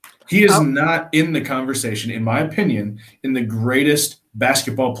 He is not in the conversation, in my opinion, in the greatest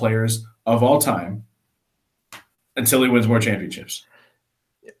basketball players of all time until he wins more championships.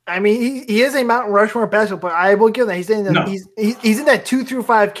 I mean, he is a Mount Rushmore basketball player. I will give that. He's in that 2 through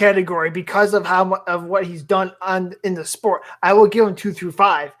 5 category because of of what he's done in the sport. I will give him 2 through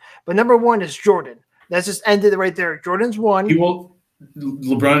 5. But number 1 is Jordan. That's just ended right there. Jordan's 1.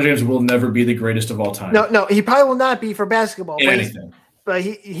 LeBron James will never be the greatest of all time. No, he probably will not be for basketball. Anything. But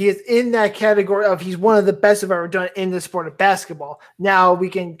he is in that category of he's one of the best I've ever done in the sport of basketball. Now we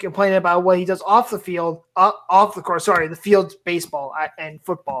can complain about what he does off the field, off the court. Sorry, the field's baseball and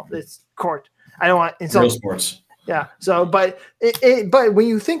football. It's court. I don't want real sports. Yeah. So, but when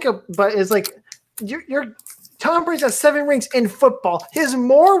you think of, it's like you're Tom Brady's got 7 rings in football. He has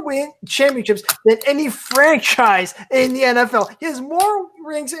more championships than any franchise in the NFL. He has more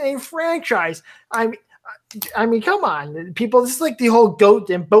rings than any franchise. I mean, come on, people. This is like the whole goat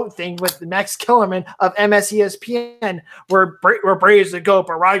and boat thing with Max Kellerman of MSESPN, where Brady is the goat,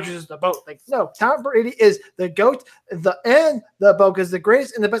 but Rodgers is the boat. Like, no, Tom Brady is the goat, and the boat, because the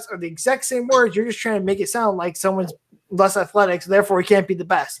greatest and the best are the exact same words. You're just trying to make it sound like someone's less athletic, so therefore he can't be the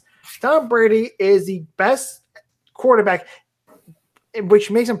best. Tom Brady is the best quarterback,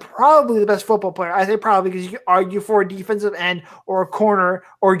 which makes him probably the best football player. I say probably because you can argue for a defensive end or a corner,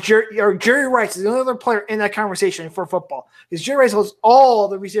 or Jerry Rice is the only other player in that conversation for football. Because Jerry Rice holds all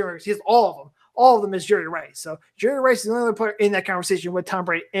the receivers. He has all of them. All of them is Jerry Rice. So Jerry Rice is the only other player in that conversation with Tom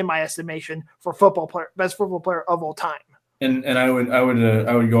Brady, in my estimation, for best football player of all time. And I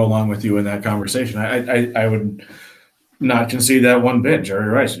would go along with you in that conversation. I would not concede that one bit. Jerry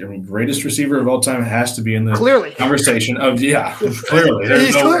Rice, I mean, greatest receiver of all time, has to be in the conversation of clearly.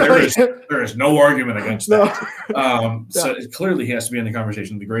 There is no argument against that. So clearly he has to be in the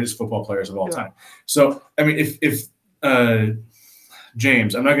conversation of the greatest football players of all time. So I mean, if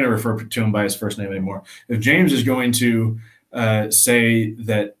James, I'm not going to refer to him by his first name anymore. If James is going to say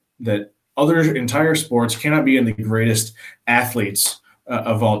that other entire sports cannot be in the greatest athletes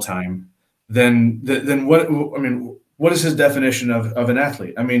of all time, then what? I mean, what is his definition of an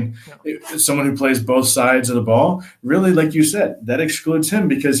athlete? I mean, someone who plays both sides of the ball, really, like you said, that excludes him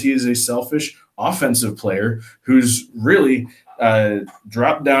because he is a selfish offensive player who's really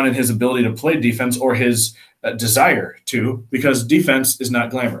dropped down in his ability to play defense, or his desire to, because defense is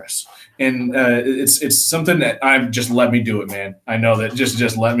not glamorous. And it's something that I'm just, let me do it, man. I know that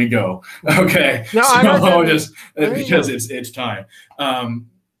just let me go. Okay. No, so because it's time.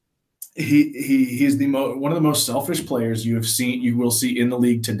 He's one of the most selfish players you will see in the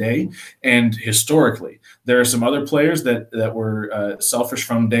league today and historically. There are some other players that were selfish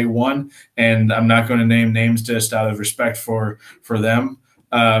from day one, and I'm not going to name names just out of respect for them,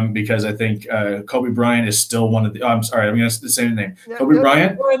 because I think Kobe Bryant is still one of the. I'm sorry, I'm going to say the name. Kobe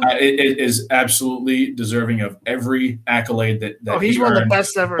Bryant is absolutely deserving of every accolade that he's one of the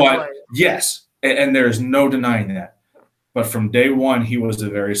best ever. But yes, and there is no denying that. But from day one, he was a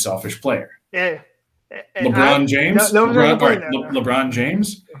very selfish player. Yeah. LeBron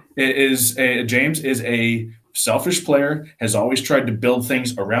James is a selfish player, has always tried to build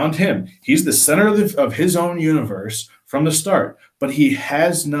things around him. He's the center of his own universe from the start, but he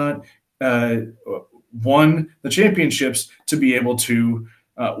has not won the championships to be able to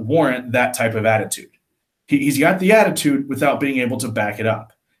warrant that type of attitude. He's got the attitude without being able to back it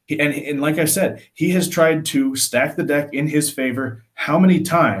up. And like I said, he has tried to stack the deck in his favor how many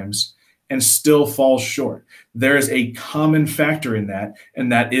times and still falls short. There is a common factor in that,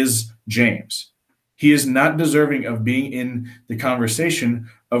 and that is James. He is not deserving of being in the conversation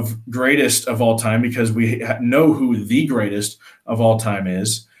of greatest of all time because we know who the greatest of all time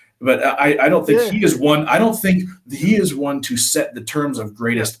is. But I don't think he is one. I don't think he is one to set the terms of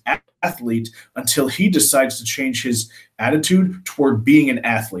greatest athlete until he decides to change his attitude toward being an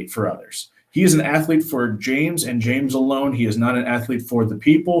athlete for others. He is an athlete for James and James alone. He is not an athlete for the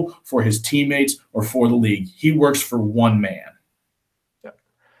people, for his teammates, or for the league. He works for one man.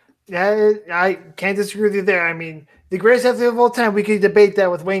 Yeah, I can't disagree with you there. I mean, the greatest athlete of all time, we could debate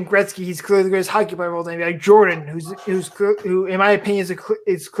that with Wayne Gretzky. He's clearly the greatest hockey player of all time. Like Jordan, who in my opinion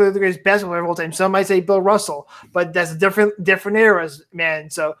is clearly the greatest basketball player of all time. Some might say Bill Russell, but that's different eras, man.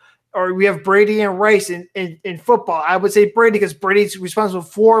 So, or we have Brady and Rice in football. I would say Brady because Brady's responsible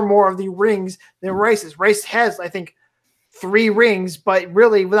for more of the rings than Rice is. Rice has, I think, 3 rings, but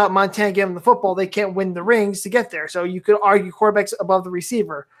really without Montana giving the football, they can't win the rings to get there. So you could argue quarterbacks above the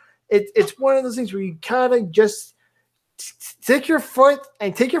receiver. It's one of those things where you kind of just take your foot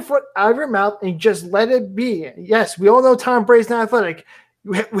out of your mouth and just let it be. Yes, we all know Tom Brady's not athletic.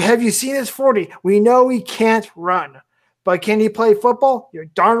 Have you seen his 40? We know he can't run, but can he play football? You're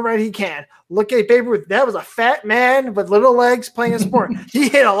darn right he can. Look at Babe Ruth. That was a fat man with little legs playing a sport. He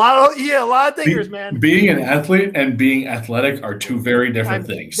hit a lot of dingers, man. Being an athlete and being athletic are two very different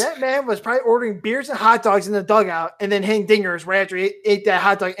things. That man was probably ordering beers and hot dogs in the dugout and then hitting dingers right after he ate that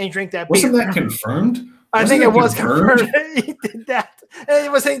hot dog and drank that beer. Wasn't that confirmed? I think it was confirmed. He did that. And he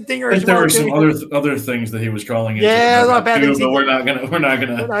was saying dingers. There were some other things that he was calling it. Yeah, a lot of bad things. But we're not gonna go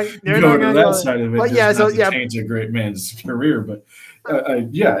to that side of it. But yeah, so yeah, change a great man's career. But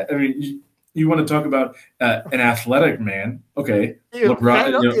yeah, I mean, you want to talk about an athletic man? Okay,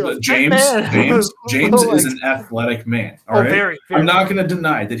 James is an athletic man. All right, very. I'm not going to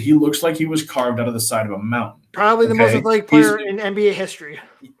deny that he looks like he was carved out of the side of a mountain. Probably the most athletic player in NBA history.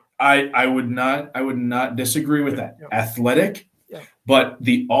 I would not disagree with that. Athletic, but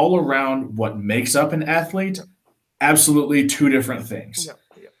the all around what makes up an athlete, absolutely two different things.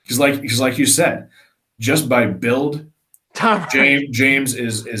 Because like you said, just by build, James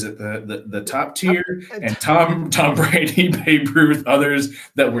is at the top tier, and Tom Brady, Babe Ruth, others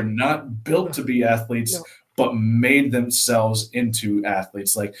that were not built to be athletes. But made themselves into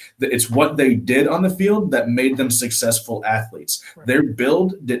athletes. Like it's what they did on the field that made them successful athletes. Right. Their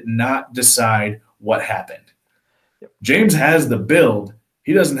build did not decide what happened. James has the build.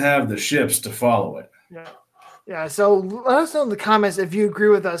 He doesn't have the ships to follow it. Yeah. So let us know in the comments if you agree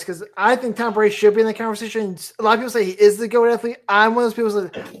with us, because I think Tom Brady should be in the conversation. A lot of people say he is the GOAT athlete. I'm one of those people who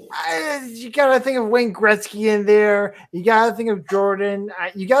say, you got to think of Wayne Gretzky in there. You got to think of Jordan.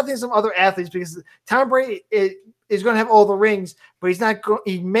 You got to think of some other athletes, because Tom Brady is going to have all the rings, but he's not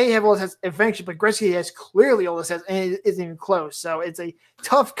he may have all the stats eventually, but Gretzky has clearly all the stats, and it isn't even close. So it's a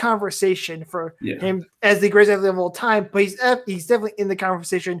tough conversation for him as the greatest athlete of all time, but he's definitely in the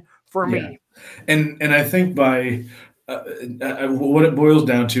conversation for me. And I think by what it boils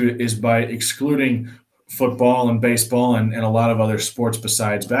down to is by excluding football and baseball and a lot of other sports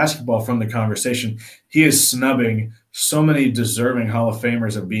besides basketball from the conversation, he is snubbing so many deserving Hall of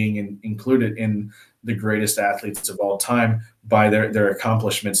Famers of being included in the greatest athletes of all time by their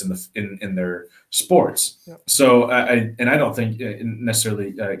accomplishments in their sports. So I don't think it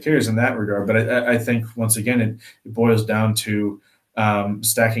necessarily cares in that regard, but I think once again it boils down to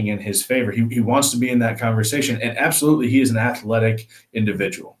stacking in his favor. He wants to be in that conversation, and absolutely he is an athletic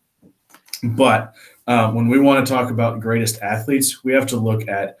individual. But when we want to talk about greatest athletes, we have to look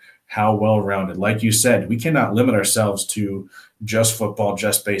at how well-rounded. Like you said, we cannot limit ourselves to just football,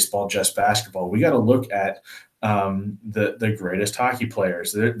 just baseball, just basketball. We got to look at the greatest hockey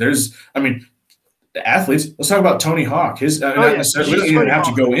players. There's athletes. Let's talk about Tony Hawk. We don't even have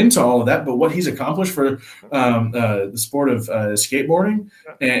to go into all of that, but what he's accomplished for the sport of skateboarding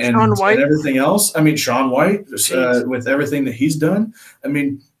and everything else. I mean, Shaun White with everything that he's done. I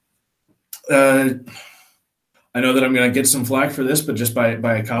mean, I know that I'm going to get some flack for this, but just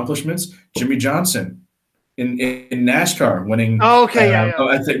by accomplishments, Jimmy Johnson in NASCAR winning. Oh, okay,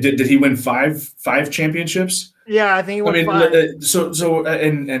 I think did he win five championships? Yeah, I think he won 5. So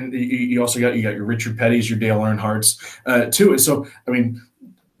and you also got your Richard Petty's, your Dale Earnhardt's too. And so I mean,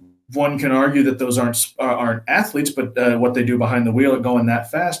 one can argue that those aren't athletes, but what they do behind the wheel at going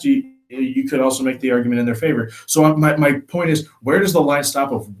that fast, you could also make the argument in their favor. So my point is, where does the line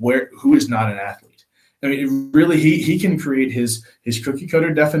stop of who is not an athlete? I mean, really, he can create his cookie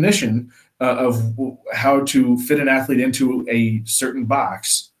cutter definition of how to fit an athlete into a certain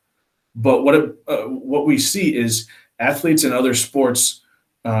box. But what we see is athletes in other sports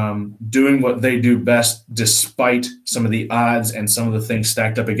doing what they do best, despite some of the odds and some of the things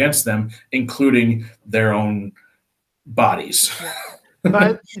stacked up against them, including their own bodies.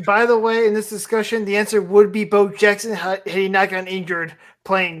 But by the way, in this discussion, the answer would be Bo Jackson had he not gotten injured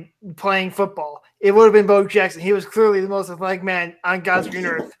playing football. It would have been Bo Jackson. He was clearly the most athletic man on God's green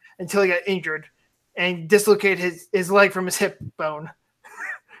earth until he got injured and dislocated his leg from his hip bone.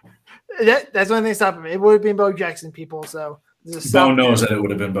 That's the only thing stopping him. It would have been Bo Jackson, people. So Bo knows that it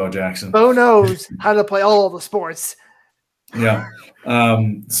would have been Bo Jackson. Bo knows how to play all of the sports. Yeah.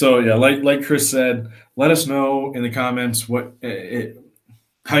 So yeah, like Chris said, let us know in the comments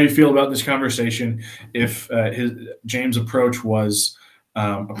how you feel about this conversation. If James' approach was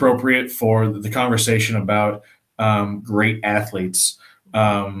appropriate for the conversation about great athletes,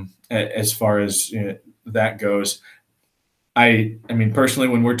 as far as that goes. I mean, personally,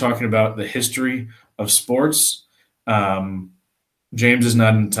 when we're talking about the history of sports, James is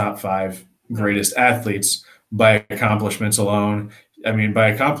not in the top 5 greatest athletes by accomplishments alone. I mean, by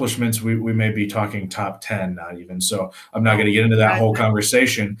accomplishments, we may be talking top 10, not even. So I'm not going to get into that whole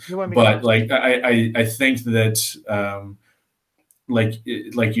conversation. But like I think that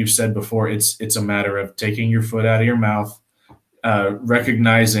like you've said before, it's a matter of taking your foot out of your mouth,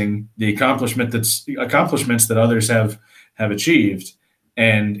 recognizing the accomplishments that others have achieved,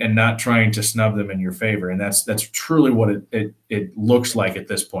 and not trying to snub them in your favor. And that's truly what it looks like at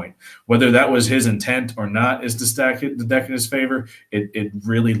this point. Whether that was his intent or not, is to stack the deck in his favor. It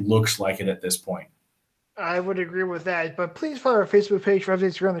really looks like it at this point. I would agree with that, but please follow our Facebook page for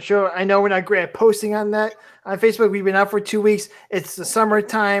updates around the show. I know we're not great at posting on that. On Facebook, we've been out for 2 weeks. It's the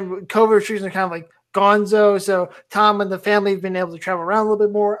summertime. COVID restrictions are kind of like gonzo, so Tom and the family have been able to travel around a little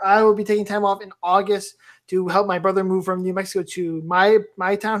bit more. I will be taking time off in August to help my brother move from New Mexico to my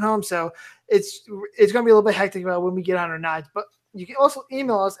townhome, so it's going to be a little bit hectic about when we get on or not, but you can also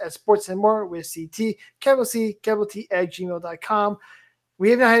email us at sportsandmore with CT, capital C, capital T, @gmail.com. We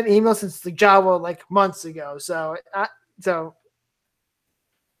haven't had an email since the Java like months ago. So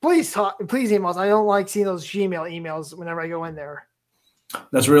please email us. I don't like seeing those Gmail emails whenever I go in there.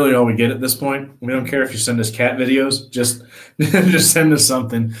 That's really all we get at this point. We don't care if you send us cat videos, just send us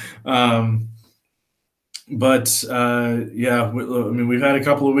something. But we've had a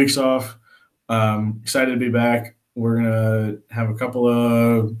couple of weeks off. Excited to be back. We're going to have a couple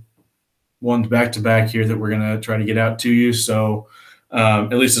of ones back to back here that we're going to try to get out to you. So,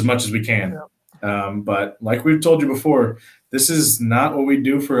 at least as much as we can. Yeah. But like we've told you before, this is not what we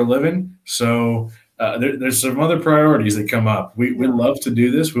do for a living. So there's some other priorities that come up. We love to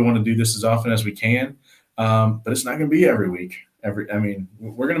do this. We want to do this as often as we can. But it's not going to be every week. We're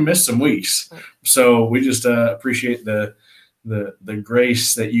going to miss some weeks. So we just appreciate the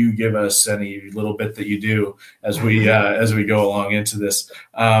grace that you give us, any little bit that you do as we go along into this.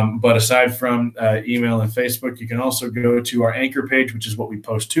 But aside from email and Facebook, you can also go to our Anchor page, which is what we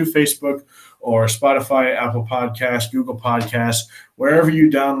post to Facebook, or Spotify, Apple Podcasts, Google Podcasts, wherever you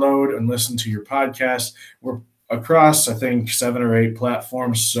download and listen to your podcast. We're across, I think, 7 or 8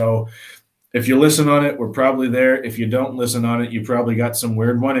 platforms. So if you listen on it, we're probably there. If you don't listen on it, you probably got some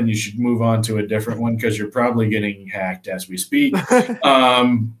weird one, and you should move on to a different one because you're probably getting hacked as we speak.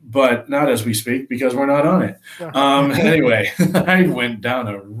 But not as we speak because we're not on it. Anyway, I went down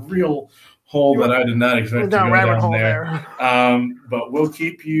a real hole that I did not expect to go down there. But we'll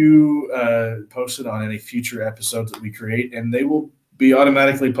keep you posted on any future episodes that we create, and they will be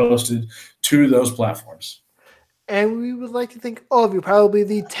automatically posted to those platforms. And we would like to thank all of you, probably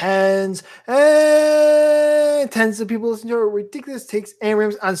the tens of people listening to our ridiculous takes and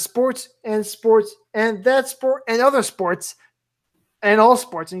rants on sports and that sport and other sports and all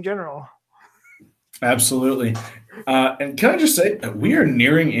sports in general. Absolutely. And can I just say that we are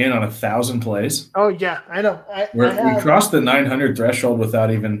nearing in on 1,000 plays? Oh, yeah, I know. We crossed the 900 threshold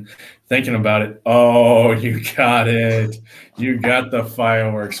without even thinking about it. Oh, you got it. You got the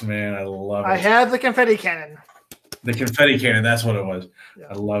fireworks, man. I love it. I have the confetti cannon. The confetti cannon, that's what it was. Yeah.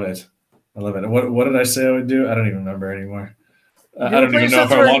 I love it. What did I say I would do? I don't even remember anymore. I don't even know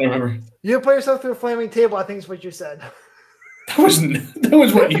if I want to remember. You put yourself through a flaming table, I think is what you said. That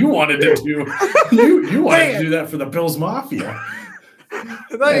was what you wanted to do. You wanted to do that for the Bills Mafia.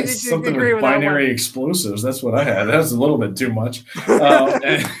 That's something with binary explosives. That's what I had. That was a little bit too much.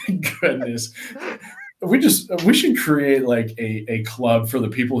 Goodness. we should create like a club for the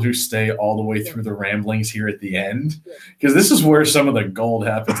people who stay all the way through the ramblings here at the end, because this is where some of the gold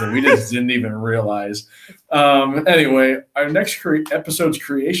happens that we just didn't even realize. Anyway, our next episode's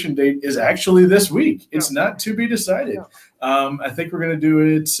creation date is actually this week. It's not to be decided. I think we're going to do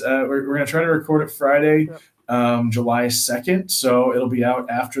it. We're going to try to record it Friday, July 2nd. So it'll be out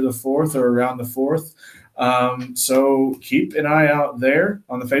after the 4th or around the 4th. So keep an eye out there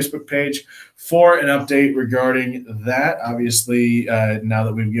on the Facebook page for an update regarding that. Obviously, now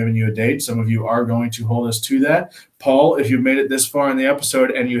that we've given you a date, some of you are going to hold us to that. Paul, if you've made it this far in the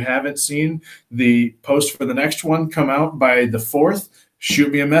episode and you haven't seen the post for the next one come out by the 4th,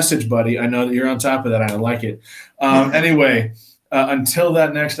 shoot me a message, buddy. I know that you're on top of that. I like it. Anyway, until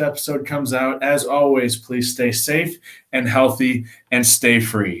that next episode comes out, as always, please stay safe and healthy and stay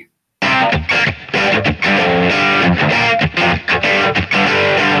free.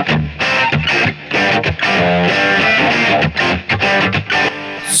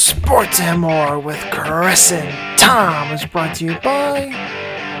 Sports and More with Chris and Tom is brought to you by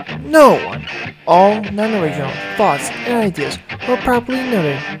no one. All non-original thoughts and ideas were properly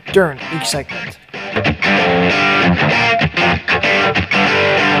noted during each segment.